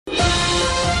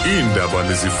Iindaba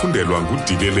nizifundelwa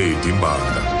nguDikeledi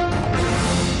Mbanda.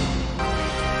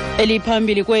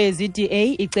 Eliphambili kwe-ZDA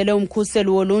icele umkhuseli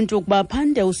woluntu ukuba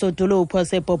aphande usodolophu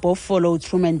wase-Bhobhofolo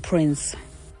uTruman Prince.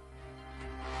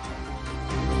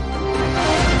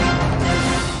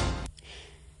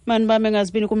 Mani bami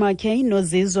ngazibini kumakhe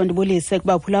nozizo ndibulise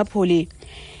kubaphulaphuli.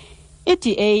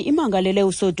 I-DA imangalele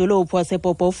usodolophu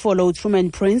wase-Bhobhofolo uTruman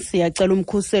Prince yacela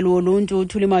umkhuseli woluntu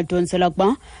uThuli Madonsela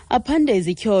ukuba aphande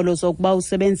izityholo zokuba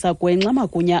usebenzisa gwenxa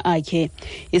amagunya akhe.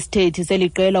 Isithethi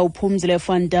seliqela uphumzile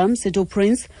Van sithi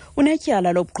uPrince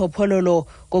unetyala lobuqhophololo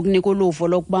kokunika uluvo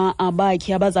lokuba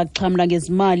abakhe abaza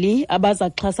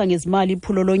kuxhasa ngezimali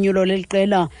iphulo lonyulo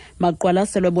leliqela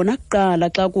maqwalaselwe bona kuqala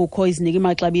xa kukho iziniki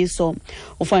maxabiso.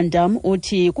 uVan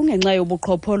uthi kungenxa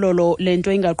yobuqhophololo le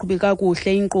nto ingaqhubi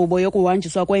kakuhle inkqubo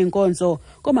yokuhanjiswa kweenkonzo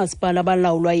koomasipala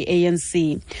abalawulwa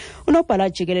yi-ANC. Unobhala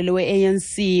jikelele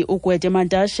we-ANC uGwede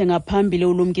Mantashe ngaphambili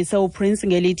ulumkise uPrince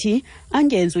ngelithi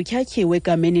angenzi utyatyiwe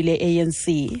egameni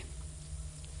le-ANC.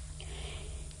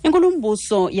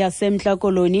 Inkulumbuso yaseMntla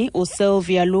Koloni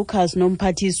uSylvia Lucas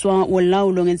nomphathiswa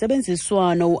wolawulo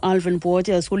ngentsebenziswano uAlvin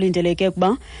Bottas kulindeleke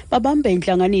ukuba babambe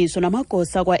intlanganiso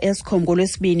namagosa kwa-Eskom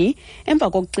ngolwesibini emva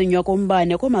kokucinywa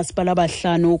kombane koomasipala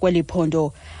abahlanu kweli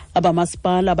phondo.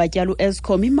 Abamasipala batyala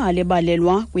uEskom imali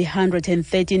ebalelwa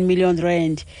kwi-R113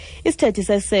 million. Isithethi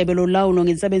sesebe lolawulo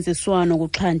ngentsebenziswano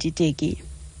kuxhanti iteki.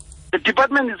 The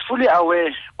department is fully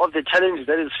aware of the challenges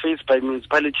that is faced by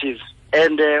municipalities.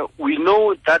 And we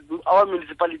know that our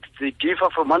municipalities, they differ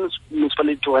from one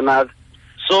municipality to another.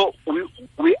 So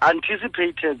we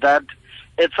anticipated that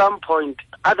at some point,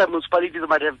 other municipalities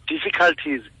might have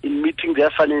difficulties in meeting their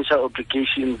financial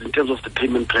obligations in terms of the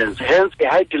payment plans. Hence, a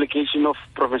high delegation of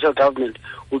provincial government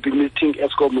will be meeting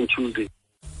Eskom on Tuesday.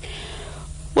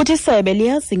 Uthi isebe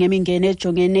liyazi ngemingeni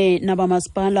ejongene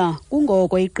nabamasipala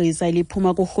kungoko igqiza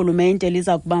eliphuma kurhulumente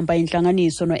liza kubamba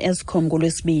intlanganiso no-Eskom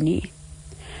ngolwesibini.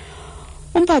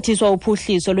 Umphathiswa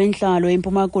uphuhliso lwentlalo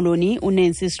eMpuma Koloni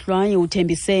uNancy Sihlwayi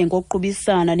uthembise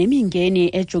ngokuqubisana nemingeni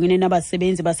ejongene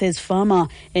nabasebenzi basezifama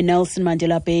eNelson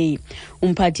Mandela Bay.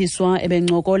 Umphathiswa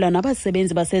ebencokola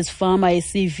nabasebenzi basezifama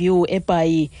eSeaview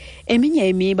eBhayi. Eminye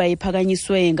imiba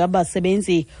iphakanyiswe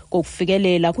ngabasebenzi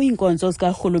kokufikelela kwiinkonzo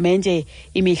zikarhulumente,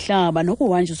 imihlaba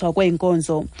nokuhanjiswa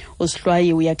kweenkonzo.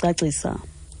 uSihlwayi uyacacisa.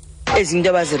 Ezinto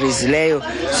abazirezileyo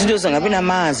zinto zangabi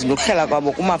namanzi nokuhlala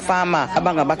kwabo kumafama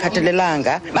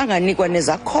abangabakhathalelanga banganikwa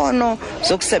nezakhono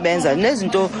zokusebenza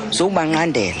nezinto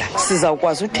zokubanqandela.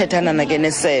 Sizawukwazi ukuthethana nake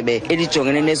nesebe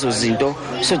elijongene nezo zinto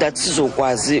so that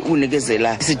sizokwazi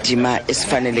unikezela isidima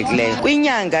esifanelekileyo.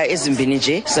 Kwinyanga ezimbini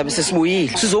nje sizabe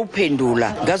sesibuyile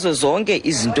sizowuphendula ngazo zonke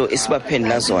izinto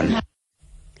esibaphendula zona.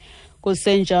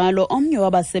 Kusenjalo omnye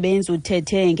wabasebenzi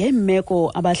uthethe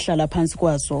ngemmeko abahlala phansi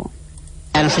kwazo.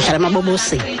 Sihlala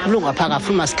amabobosini ulungu apha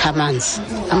akafuni masikhamanzi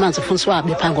amanzi ufuna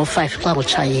siwabe phaa ngo-5 xa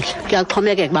kutshayile.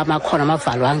 Kuyaxhomekeka uba makhona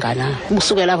amavalo angana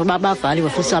ubusukela apho babavaliwe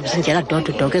futhi sihambe singena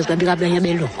dododoko ezikabika abanye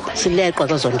belungu sileqwa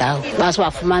kwezo ndawo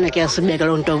basibafumane ke sibeke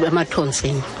loo nto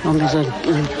emathontsini nombizo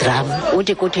drum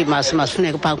uthi kuthi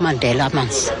masifuneke phaa kumandela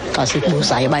amanzi xa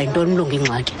sikubuzayo uba yintoni ilungu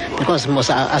ingxaki because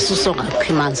mosa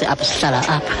asisongaphi manzi apho sihlala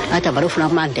apha athi abalofuna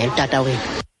kumandela utata wenu.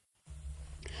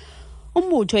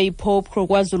 Umbutho iPope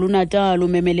KwaZulu-Natal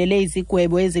umemelele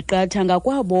izigwebo eziqatha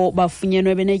ngakwabo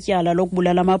bafunyenwe benetyala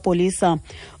lokubulala amapolisa.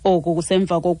 Oku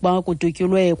kusemva kokuba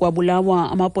kudutyulwe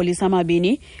kwabulawa amapolisa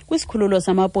amabini kwisikhululo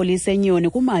samapolisa eNyoni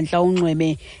kumantla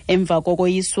uNxweme emva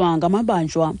kokoyiswa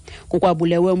ngamabanjwa.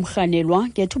 Kukwabulewe umrhanelwa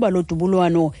ngethuba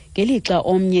lodubulwano ngelixa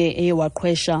omnye eye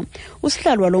waqhwesha.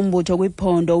 Usihlalwa lombutho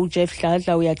kwiphondo uJeff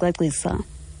Dladla uyacacisa.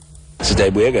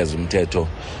 Sitayibuyekeza umthetho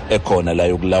ekhona la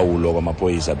yokulawulwa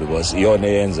kwamaphoyisa because iyona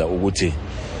yenza ukuthi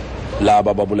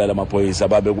laba babulala amaphoyisa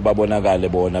babe kubabonakale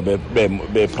bona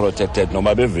be protected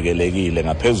noma bevikelekile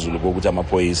ngaphezulu kokuthi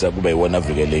amaphoyisa kube yiwona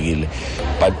avikelekile.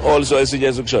 But also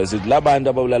esinye sikusho sithi labantu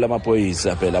ababulala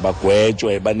amaphoyisa phela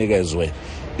bagwetshwe banikezwe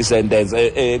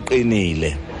isentence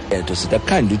eqinile. Sithi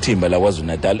akukhanda ithimba la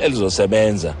KwaZulu-Natal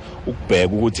elizosebenza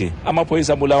ukubheka ukuthi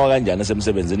amaphoyisa abulawa kanjani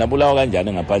esemsebenzini abulawa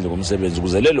kanjani ngaphandle komsebenzi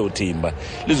ukuze lelo thimba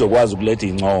lizokwazi ukuletha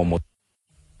incomo.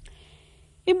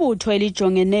 Ibutho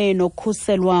elijongene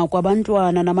nokukhuselwa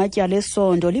kwabantwana namatyala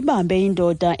esondo libambe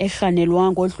indoda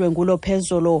erhanelwa ngodlwengulo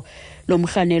phezolo. Lo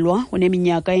mrhanelwa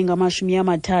uneminyaka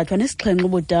engama-37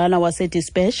 ubudala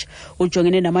waseDispatch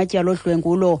ujongene namatyala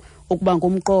odlwengulo ukuba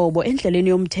ngumqobo endleleni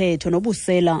yomthetho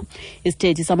nobusela.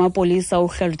 Isithethi samapolisa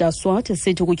uHelda Swart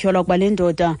sithi kutyholwa kuba le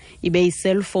ndoda ibe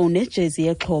yi-cellphone nejezi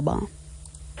yexhoba.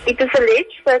 It is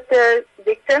alleged that the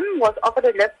victim was offered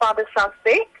a lift by the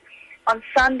suspect on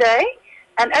Sunday,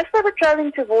 and as they were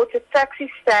traveling towards a taxi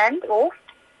stand off,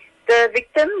 The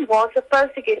victim was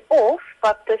supposed to get off,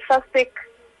 but the suspect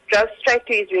drove straight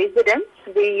to his residence,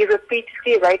 where he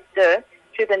repeatedly raped her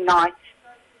through the night.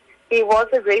 He was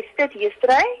arrested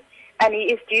yesterday, and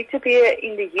he is due to be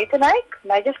in the Uthuli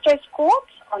Magistrates Court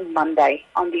on Monday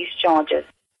on these charges.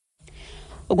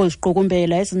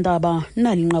 Ukuziqukumbela izindaba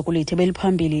nali nqaku lethu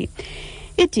beliphambili.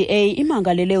 I-DA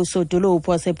imangalele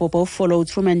usodolophu waseBhobhofolo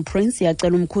uTruman Prince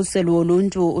yacela umkhuseli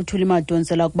woluntu uThuli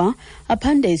Madonsela ukuba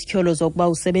aphande izityholo zokuba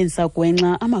usebenzisa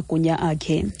gwenxa amagunya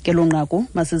akhe. Ngelo nqaku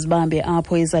masizibambe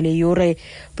apho ezale yure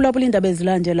phulaphula indaba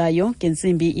ezilandelayo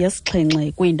ngentsimbi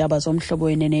yesixhenxe kwiindaba zomhlobo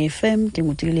wenene FM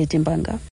ndinguThuli Timbanga.